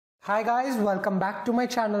Hi guys, welcome back to my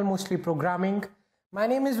channel Mostly Programming. My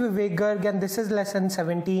name is Vivek and this is lesson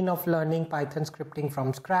 17 of learning Python scripting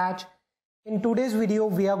from scratch. In today's video,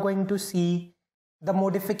 we are going to see the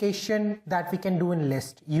modification that we can do in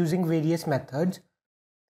list using various methods.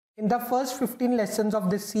 In the first 15 lessons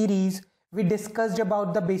of this series, we discussed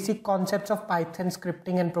about the basic concepts of Python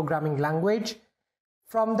scripting and programming language.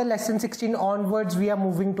 From the lesson 16 onwards, we are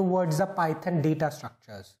moving towards the Python data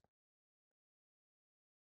structures.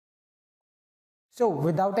 So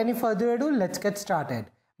without any further ado, let's get started.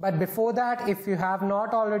 But before that, if you have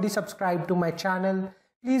not already subscribed to my channel,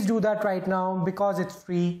 please do that right now because it's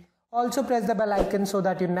free. Also press the bell icon so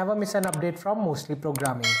that you never miss an update from Mostly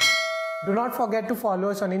Programming. Do not forget to follow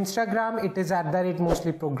us on Instagram. It is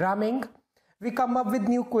 @mostlyprogramming. We come up with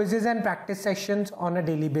new quizzes and practice sessions on a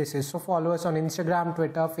daily basis. So follow us on Instagram,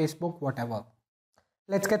 Twitter, Facebook, whatever.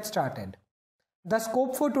 Let's get started. The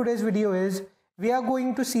scope for today's video is we are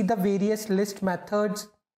going to see the various list methods,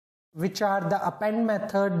 which are the append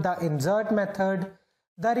method, the insert method,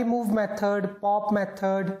 the remove method, pop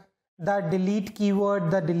method, the delete keyword,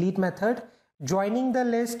 the delete method, joining the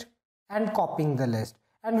list and copying the list.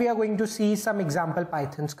 And we are going to see some example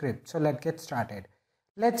Python scripts. So let's get started.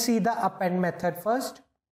 Let's see the append method first.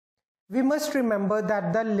 We must remember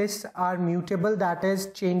that the lists are mutable, that is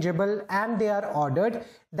changeable, and they are ordered.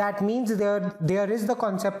 That means there is the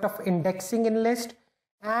concept of indexing in list,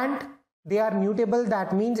 and they are mutable.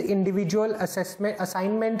 That means individual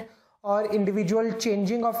assignment or individual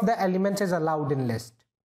changing of the elements is allowed in list.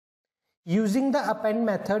 Using the append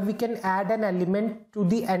method, we can add an element to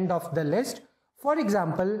the end of the list. For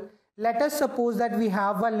example, let us suppose that we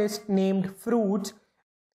have a list named fruits,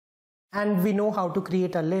 and we know how to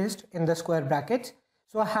create a list in the square brackets.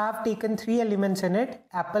 So I have taken 3 elements in it,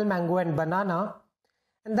 apple, mango and banana.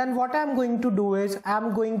 And then what I'm going to do is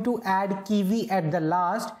I'm going to add kiwi at the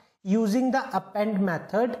last using the append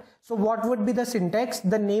method. So what would be the syntax?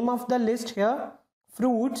 The name of the list here,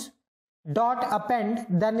 fruits dot append.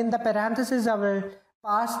 Then in the parentheses I will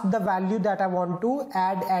pass the value that I want to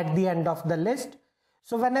add at the end of the list.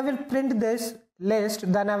 So when I will print this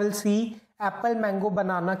list, then I will see apple, mango,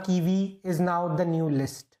 banana, kiwi is now the new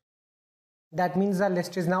list. That means the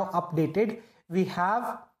list is now updated. We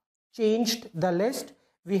have changed the list.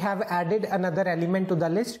 We have added another element to the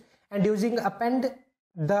list, and using append,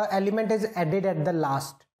 the element is added at the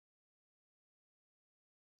last.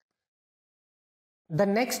 The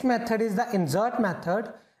next method is the insert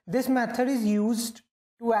method. This method is used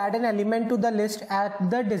to add an element to the list at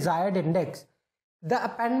the desired index. The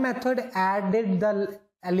append method added the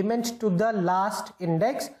elements to the last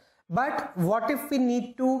index, but what if we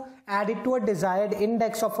need to add it to a desired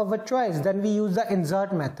index of our choice? Then we use the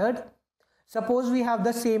insert method. Suppose we have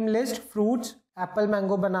the same list, fruits, apple,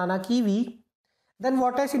 mango, banana, kiwi. Then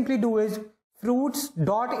what I simply do is fruits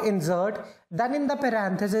dot insert, then in the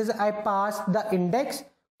parentheses I pass the index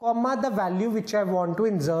comma the value which I want to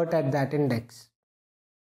insert at that index.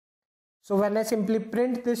 So when I simply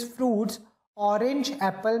print this fruits, orange,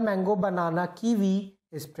 apple, mango, banana, kiwi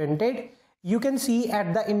is printed. You can see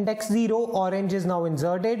at the index 0, orange is now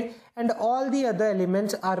inserted and all the other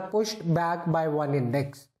elements are pushed back by one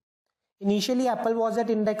index. Initially apple was at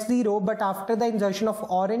index 0, but after the insertion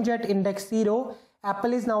of orange at index 0,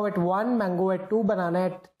 apple is now at 1, mango at 2, banana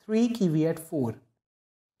at 3, kiwi at 4.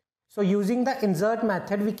 So using the insert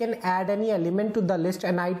method, we can add any element to the list,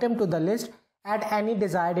 an item to the list at any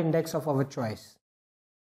desired index of our choice.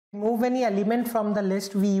 Remove any element from the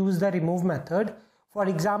list, we use the remove method. For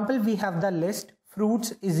example, we have the list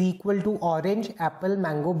fruits is equal to orange, apple,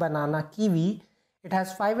 mango, banana, kiwi. It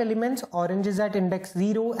has 5 elements. Orange is at index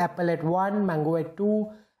 0, apple at 1, mango at 2,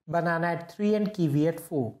 banana at 3 and kiwi at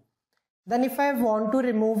 4. Then if I want to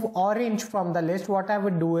remove orange from the list, what I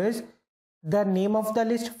would do is the name of the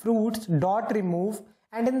list fruits dot remove,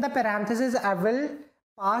 and in the parentheses I will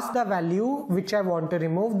pass the value which I want to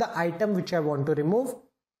remove, the item which I want to remove.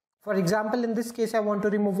 For example, in this case I want to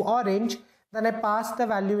remove orange, then I pass the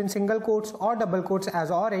value in single quotes or double quotes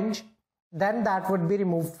as orange, then that would be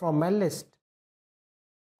removed from my list.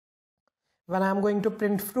 When I am going to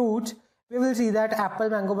print fruits, we will see that apple,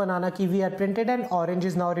 mango, banana, kiwi are printed and orange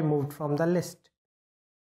is now removed from the list.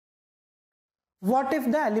 What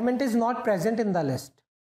if the element is not present in the list?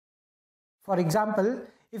 For example,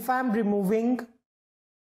 if I am removing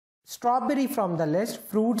strawberry from the list,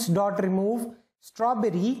 fruits dot remove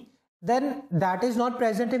strawberry, then that is not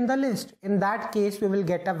present in the list. In that case, we will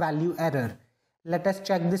get a value error. Let us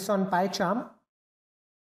check this on PyCharm.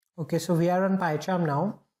 Okay, so we are on PyCharm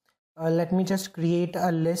now. Let me just create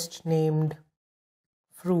a list named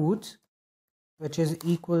fruits, which is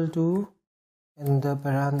equal to In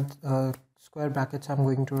the square brackets, I'm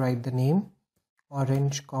going to write the name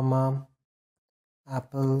orange, comma,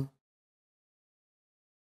 apple,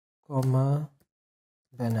 comma,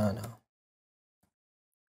 banana.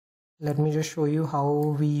 Let me just show you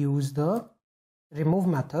how we use the remove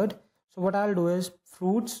method. So what I'll do is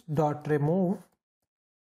fruits dot remove,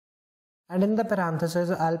 and in the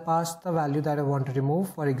parentheses I'll pass the value that I want to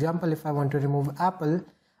remove. For example, if I want to remove apple,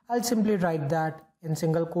 I'll simply write that in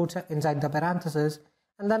single quotes inside the parentheses,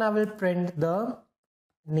 and then I will print the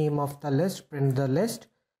name of the list, print the list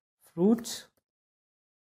fruits.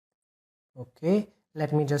 Okay,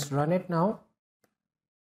 let me just run it now.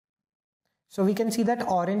 So we can see that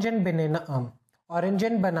orange and banana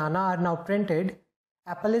are now printed.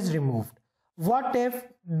 Apple is removed. What if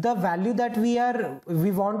the value that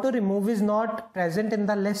we want to remove is not present in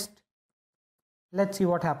the list? Let's see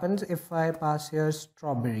what happens if I pass here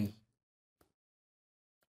strawberry.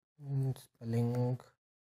 Spelling.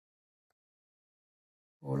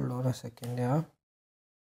 Hold on a second, yeah.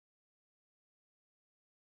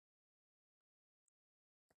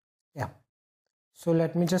 Yeah. So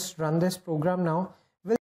let me just run this program now.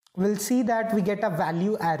 We'll see that we get a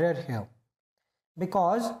value error here,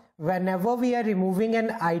 because whenever we are removing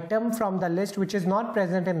an item from the list which is not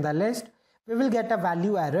present in the list, we will get a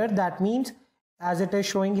value error. That means, as it is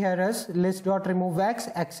showing here as list.remove x,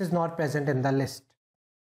 x is not present in the list.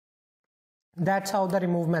 That's how the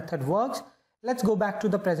remove method works. Let's go back to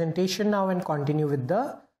the presentation now and continue with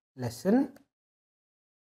the lesson.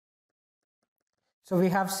 So we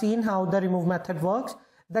have seen how the remove method works.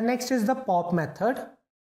 The next is the pop method.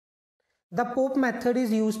 The pop method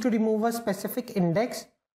is used to remove a specific index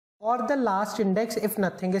or the last index if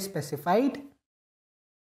nothing is specified.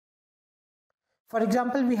 For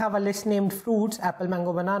example, we have a list named fruits, apple,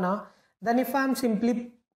 mango, banana. Then if I am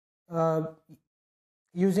simply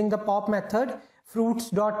using the pop method,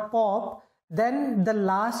 fruits.pop, then the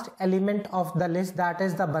last element of the list, that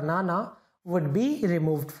is the banana, would be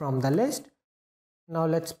removed from the list. Now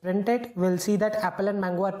let's print it. We'll see that apple and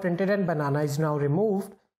mango are printed and banana is now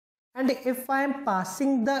removed. And if I am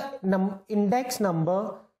passing the index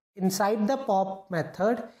number inside the pop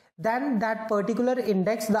method, then that particular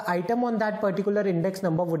index, the item on that particular index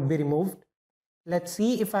number would be removed. Let's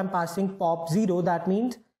see, if I'm passing pop 0, that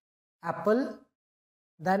means apple,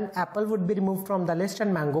 then apple would be removed from the list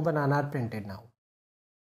and mango, banana are printed now.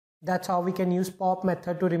 That's how we can use pop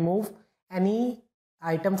method to remove any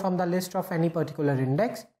item from the list of any particular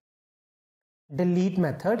index. Delete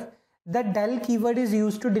method. The del keyword is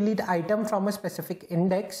used to delete item from a specific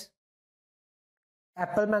index.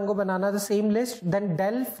 Apple, mango, banana, the same list. Then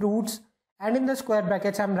del fruits, and in the square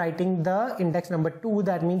brackets I'm writing the index number 2,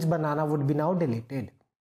 that means banana would be now deleted.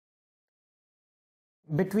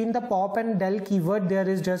 Between the pop and del keyword there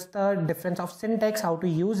is just a difference of syntax, how to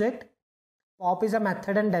use it. Pop is a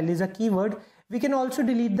method and del is a keyword. We can also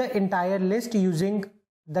delete the entire list using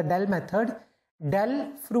the del method.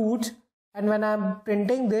 Del fruits, and when I'm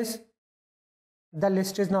printing this, the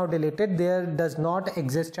list is now deleted. There does not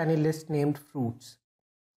exist any list named fruits.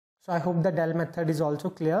 So I hope the del method is also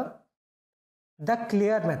clear. The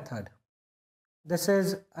clear method. This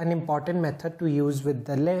is an important method to use with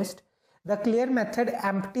the list. The clear method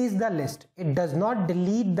empties the list. It does not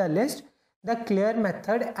delete the list. The clear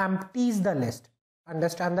method empties the list.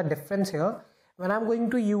 Understand the difference here. When I'm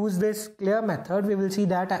going to use this clear method, we will see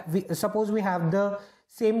that suppose we have the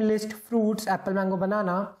same list fruits, apple, mango,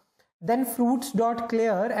 banana, then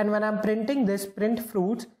fruits.clear, and when I'm printing this, print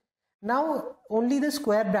fruits, now only the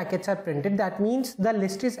square brackets are printed. That means the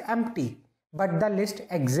list is empty, but the list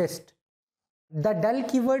exists. The del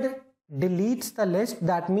keyword deletes the list.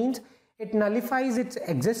 That means it nullifies its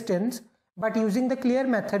existence, but using the clear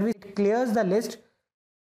method, it clears the list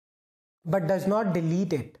but does not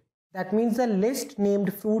delete it. That means the list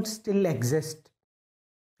named fruits still exists.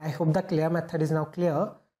 I hope the clear method is now clear.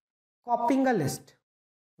 Copying a list.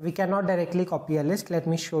 We cannot directly copy a list. Let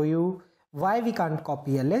me show you why we can't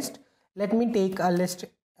copy a list. Let me take a list,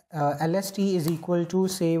 lst is equal to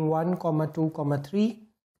say 1, 2, 3.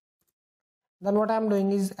 Then what I'm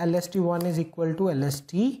doing is lst1 is equal to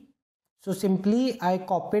lst. So simply I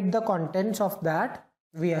copied the contents of that.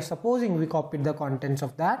 We are supposing we copied the contents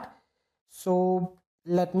of that. So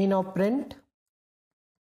let me now print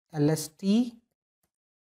lst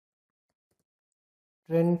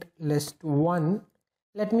print list1.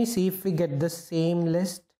 Let me see if we get the same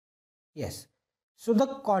list. Yes. So the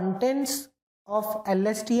contents of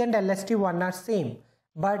lst and lst1 are same,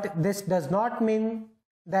 but this does not mean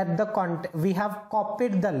that we have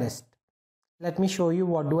copied the list. Let me show you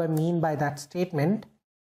what do I mean by that statement.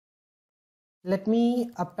 let me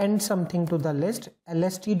append something to the list.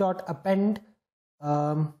 lst.append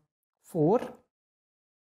 4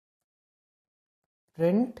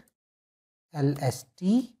 print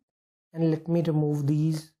lst, and let me remove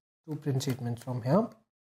these two print statements from here.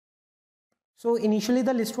 So initially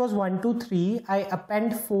the list was 1, 2, 3. I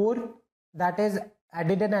append 4, that is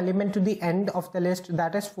added an element to the end of the list,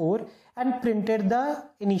 that is 4, and printed the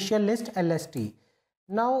initial list lst.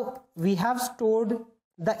 Now we have stored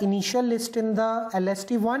the initial list in the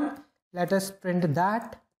lst1. Let us print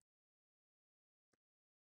that.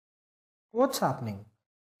 What's happening?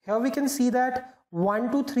 Here we can see that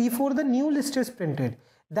 1, 2, 3, 4, the new list is printed.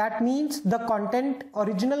 That means the content,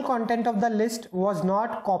 original content of the list was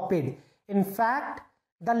not copied. In fact,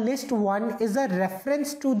 the list 1 is a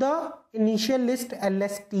reference to the initial list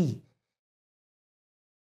lst.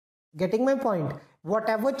 Getting my point?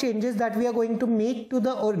 Whatever changes that we are going to make to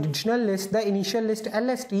the original list, the initial list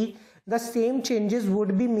lst, the same changes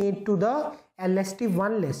would be made to the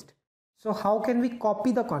lst1 list. So how can we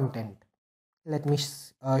copy the content? Let me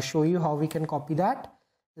show you how we can copy that.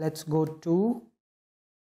 Let's go to,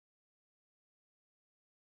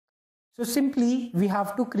 so simply we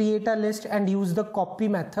have to create a list and use the copy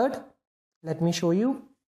method. Let me show you.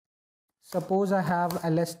 Suppose I have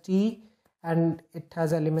lst and it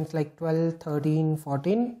has elements like 12, 13,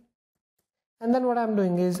 14, and then what I'm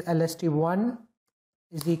doing is lst1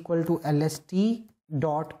 is equal to lst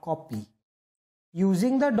dot copy.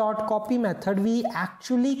 Using the dot copy method, we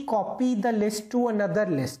actually copy the list to another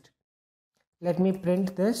list. Let me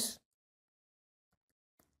print this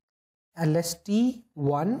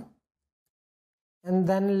lst1, and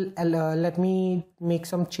then let me make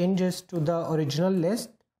some changes to the original list.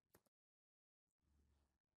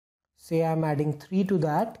 Say I'm adding 3 to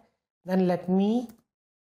that. Then let me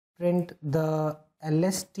print the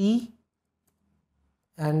lst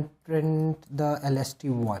and print the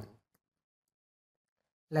lst1.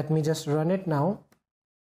 Let me just run it now.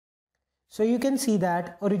 So you can see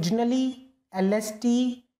that originally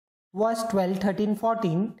lst was 12, 13,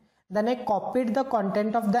 14. Then I copied the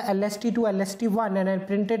content of the lst to lst1 and I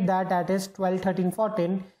printed that is 12, 13,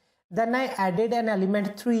 14. Then I added an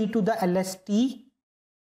element 3 to the lst.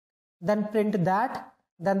 Then print that.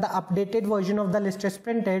 Then the updated version of the list is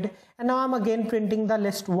printed. And now I'm again printing the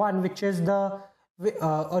list 1, which is the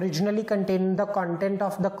originally contained the content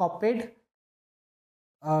of the copied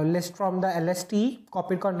list from the lst,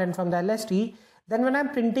 copied content from the lst. Then when I'm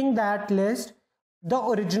printing that list, the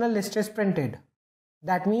original list is printed.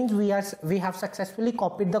 That means we have successfully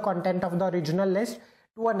copied the content of the original list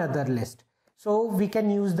to another list. So we can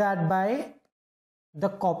use that by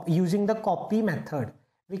using the copy method.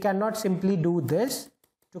 We cannot simply do this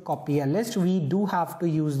to copy a list. We do have to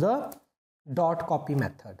use the dot copy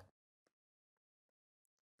method.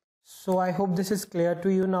 So I hope this is clear to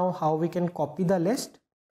you now how we can copy the list.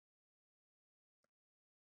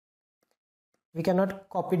 We cannot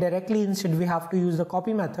copy directly, instead we have to use the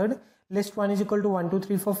copy method. List 1 is equal to 1, 2,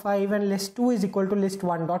 3, 4, 5 and list 2 is equal to list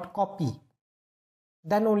 1 dot copy.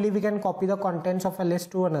 Then only we can copy the contents of a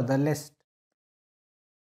list to another list.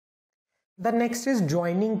 The next is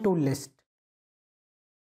joining to list.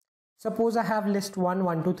 Suppose I have list 1,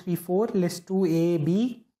 1, 2, 3, 4, list 2 A,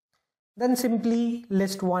 B. Then simply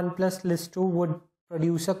list 1 plus list 2 would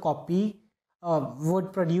produce a copy,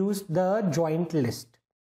 would produce the joint list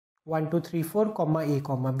 1, 2, 3, 4, comma A,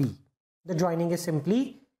 comma B. The joining is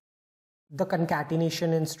simply the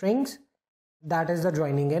concatenation in strings, that is the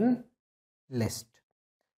joining in list.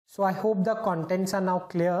 So I hope the contents are now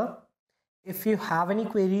clear. If you have any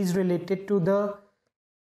queries related to the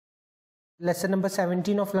lesson number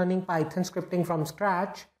 17 of learning Python scripting from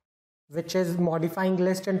scratch, which is modifying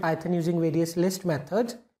list in Python using various list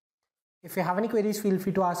methods. If you have any queries, feel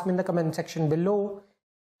free to ask me in the comment section below.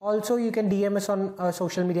 Also, you can DM us on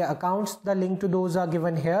social media accounts. The link to those are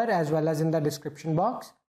given here as well as in the description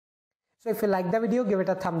box. So if you like the video, give it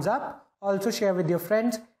a thumbs up. Also share with your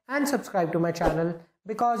friends and subscribe to my channel,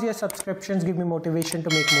 because your subscriptions give me motivation to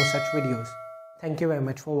make more such videos. Thank you very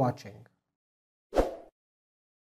much for watching.